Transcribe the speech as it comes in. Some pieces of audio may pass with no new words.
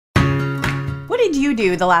What did you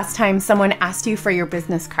do the last time someone asked you for your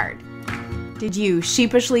business card? Did you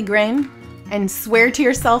sheepishly grin and swear to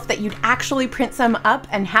yourself that you'd actually print some up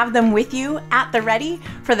and have them with you at the ready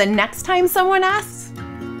for the next time someone asks?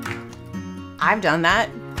 I've done that.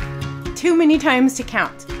 Too many times to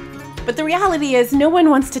count. But the reality is no one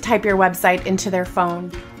wants to type your website into their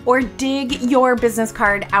phone or dig your business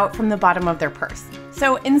card out from the bottom of their purse.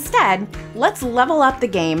 So instead, let's level up the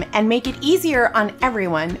game and make it easier on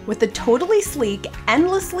everyone with the totally sleek,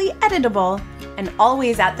 endlessly editable, and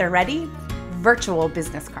always at the ready virtual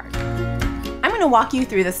business card. I'm going to walk you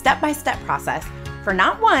through the step-by-step process for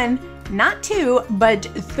not one, not two, but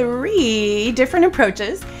 3 different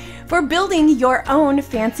approaches for building your own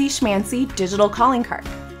fancy schmancy digital calling card.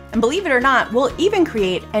 And believe it or not, we'll even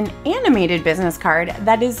create an animated business card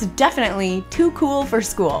that is definitely too cool for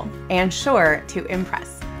school and sure to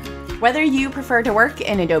impress. Whether you prefer to work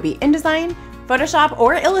in Adobe InDesign, Photoshop,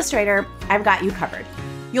 or Illustrator, I've got you covered.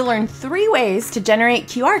 You'll learn 3 ways to generate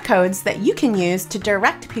QR codes that you can use to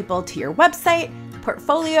direct people to your website,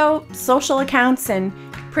 portfolio, social accounts, and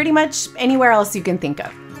pretty much anywhere else you can think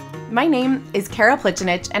of. My name is Kara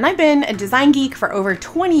Plichinich, and I've been a design geek for over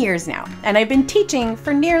 20 years now, and I've been teaching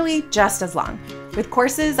for nearly just as long, with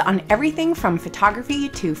courses on everything from photography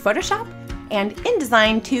to Photoshop and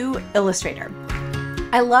InDesign to Illustrator.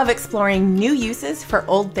 I love exploring new uses for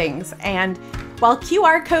old things, and while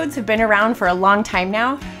QR codes have been around for a long time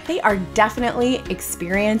now, they are definitely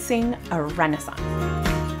experiencing a renaissance.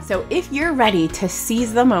 So if you're ready to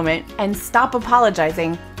seize the moment and stop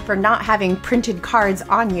apologizing for not having printed cards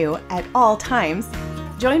on you at all times,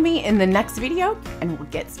 join me in the next video and we'll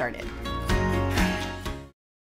get started.